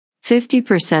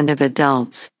50% of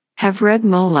adults have red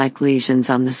mole-like lesions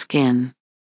on the skin.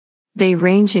 They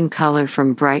range in color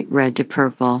from bright red to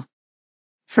purple.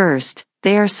 First,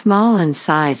 they are small in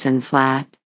size and flat,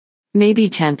 maybe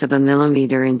 1/10 of a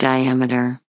millimeter in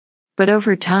diameter. But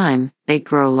over time, they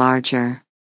grow larger.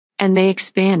 And they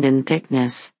expand in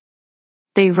thickness.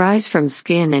 They rise from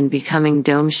skin and becoming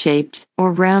dome-shaped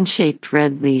or round-shaped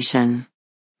red lesion,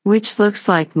 which looks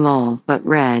like mole but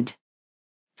red.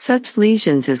 Such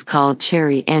lesions is called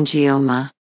cherry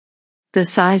angioma. The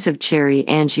size of cherry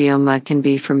angioma can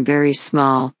be from very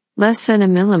small, less than a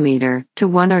millimeter, to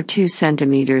 1 or 2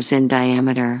 centimeters in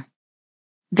diameter.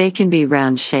 They can be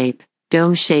round-shaped,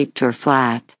 dome-shaped or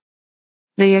flat.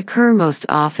 They occur most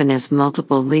often as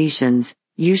multiple lesions,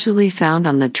 usually found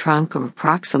on the trunk or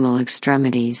proximal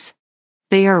extremities.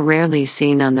 They are rarely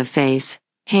seen on the face,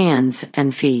 hands,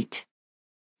 and feet.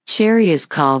 Cherry is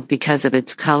called because of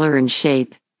its color and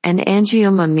shape, and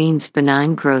angioma means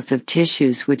benign growth of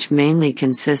tissues which mainly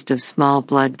consist of small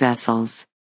blood vessels.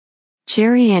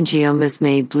 Cherry angiomas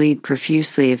may bleed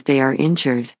profusely if they are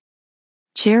injured.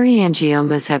 Cherry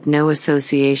angiomas have no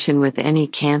association with any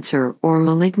cancer or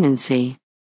malignancy.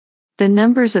 The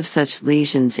numbers of such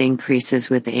lesions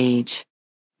increases with age.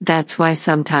 That's why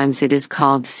sometimes it is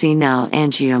called senile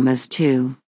angiomas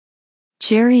too.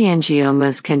 Cherry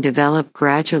angiomas can develop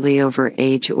gradually over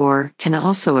age or can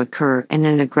also occur in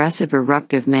an aggressive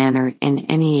eruptive manner in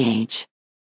any age.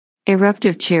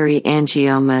 Eruptive cherry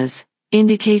angiomas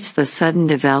indicates the sudden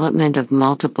development of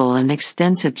multiple and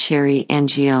extensive cherry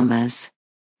angiomas.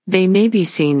 They may be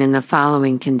seen in the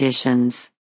following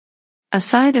conditions. A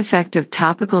side effect of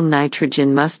topical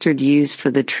nitrogen mustard used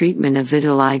for the treatment of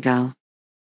vitiligo.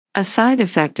 A side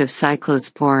effect of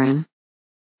cyclosporin.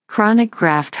 Chronic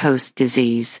graft-host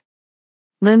disease.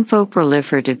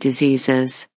 Lymphoproliferative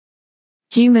diseases.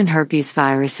 Human herpes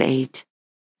virus 8.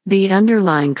 The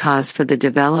underlying cause for the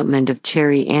development of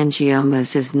cherry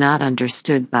angiomas is not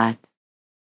understood, but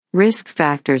risk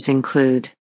factors include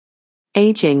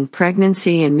aging,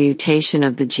 pregnancy and mutation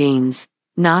of the genes,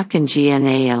 NOC and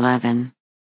GNA11.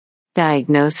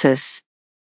 Diagnosis.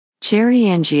 Cherry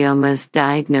angiomas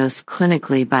diagnosed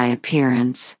clinically by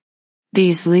appearance.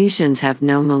 These lesions have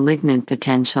no malignant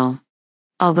potential.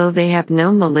 Although they have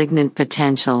no malignant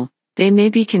potential, they may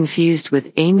be confused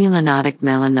with amyloidotic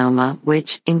melanoma,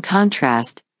 which, in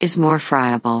contrast, is more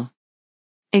friable.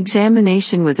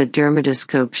 Examination with a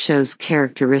dermatoscope shows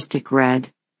characteristic red,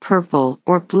 purple,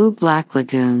 or blue-black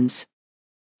lagoons.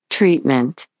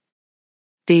 Treatment.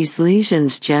 These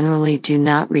lesions generally do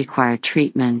not require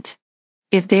treatment.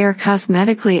 If they are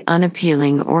cosmetically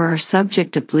unappealing or are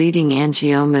subject to bleeding,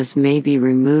 angiomas may be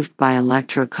removed by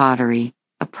electrocautery,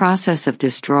 a process of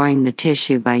destroying the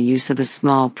tissue by use of a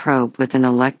small probe with an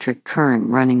electric current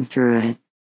running through it.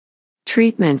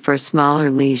 Treatment for smaller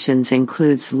lesions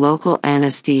includes local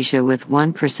anesthesia with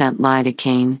 1%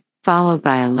 lidocaine, followed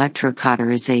by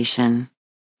electrocauterization.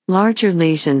 Larger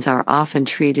lesions are often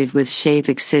treated with shave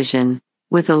excision,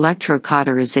 with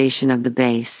electrocauterization of the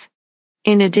base.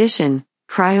 In addition,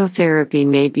 cryotherapy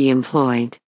may be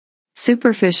employed.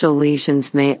 Superficial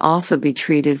lesions may also be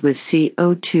treated with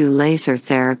CO2 laser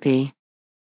therapy.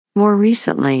 More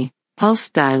recently,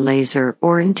 pulsed dye laser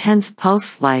or intense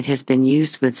pulse light has been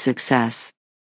used with success.